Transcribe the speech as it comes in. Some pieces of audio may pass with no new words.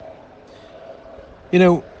You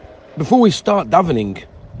know, before we start davening,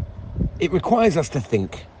 it requires us to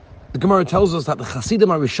think. The Gemara tells us that the Chasidim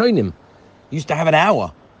HaRishonim used to have an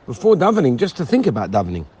hour before davening just to think about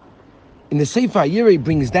davening. In the Sefer Yireh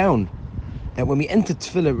brings down that when we enter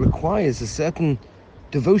tefillah, it requires a certain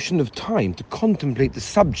devotion of time to contemplate the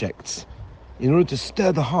subjects in order to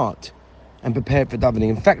stir the heart and prepare for davening.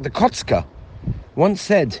 In fact, the Kotzker once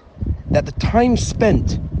said that the time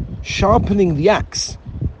spent sharpening the axe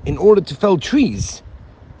in order to fell trees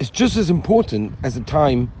is just as important as the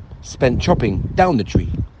time spent chopping down the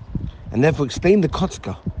tree. And therefore, explain the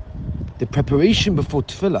Kotzker, the preparation before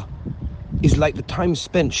tefillah is like the time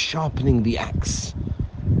spent sharpening the axe.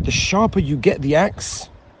 The sharper you get the axe,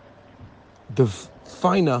 the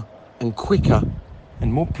finer and quicker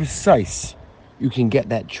and more precise you can get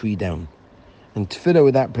that tree down. And tefillah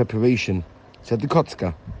without preparation, said the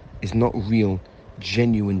Kotzker, is not real,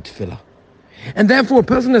 genuine tefillah. And therefore a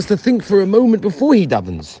person has to think for a moment before he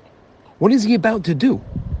davens. What is he about to do?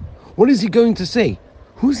 What is he going to say?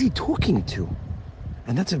 Who's he talking to?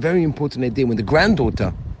 And that's a very important idea. When the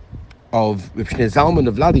granddaughter of Reb Shneur Zalman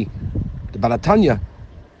of Ladi, the Baal HaTanya,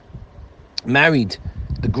 married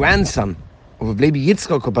the grandson of Reb Levi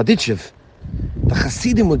Yitzchak of Berditchev, the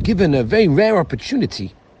Hasidim were given a very rare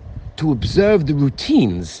opportunity to observe the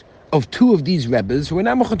routines of two of these rebbes who were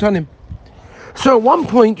now Mechutanim. So at one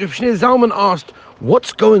point, Reb Shneur Zalman asked,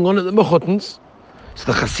 what's going on at the Mechutans? So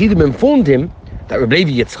the Hasidim informed him that Reb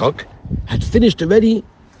Levi Yitzchak had finished already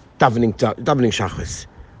davening Shachris.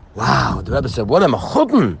 Wow, the Rebbe said, what a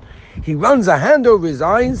Mechutan! He runs a hand over his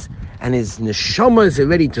eyes and his neshama is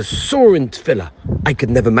ready to soar in tefillah. I could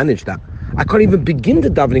never manage that. I can't even begin the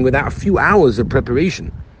davening without a few hours of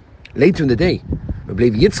preparation. Later in the day, Reb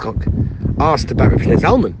Levi Yitzchak asked about Reb Shneur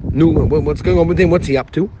Zalman. What's going on with him? What's he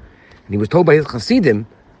up to? And he was told by his Hasidim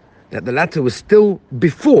that the latter was still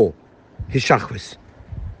before his Shachris.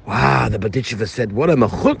 Wow, the Berditchever said, what a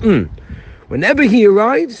Mechutan! Whenever he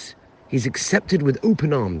arrives, he's accepted with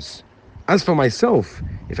open arms. As for myself,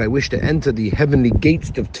 if I wish to enter the heavenly gates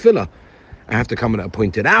of tefillah, I have to come at an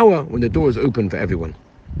appointed hour when the door is open for everyone.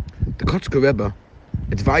 The Kotzker Rebbe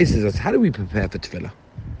advises us, how do we prepare for tefillah?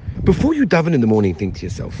 Before you daven in the morning, think to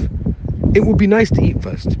yourself, it would be nice to eat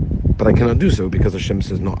first, but I cannot do so because Hashem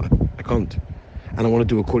says not. I can't. And I want to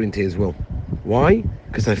do according to His will. Why?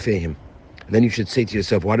 Because I fear Him. And then you should say to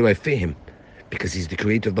yourself, why do I fear Him? Because He's the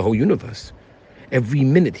creator of the whole universe. Every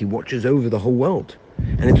minute He watches over the whole world.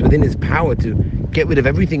 And it's within His power to get rid of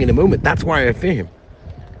everything in a moment. That's why I fear Him.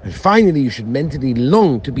 And finally, you should mentally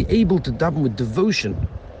long to be able to daven with devotion.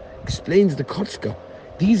 Explains the Kotzker.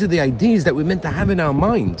 These are the ideas that we're meant to have in our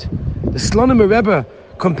mind. The Slonim Rebbe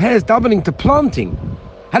compares davening to planting.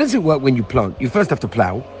 How does it work when you plant? You first have to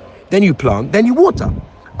plow, then you plant, then you water.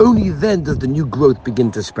 Only then does the new growth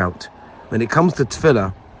begin to sprout. When it comes to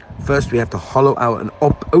tefillah, first we have to hollow out an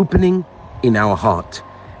opening in our heart.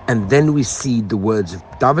 And then we seed the words of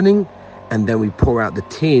davening, and then we pour out the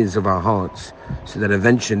tears of our hearts, so that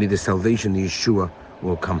eventually the salvation, the Yeshua,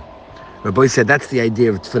 will come. Rabbi said that's the idea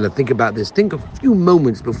of tefillah. Think about this. Think of a few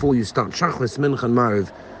moments before you start Shachris, Mincha, and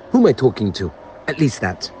Maariv. Who am I talking to? At least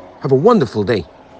that. Have a wonderful day.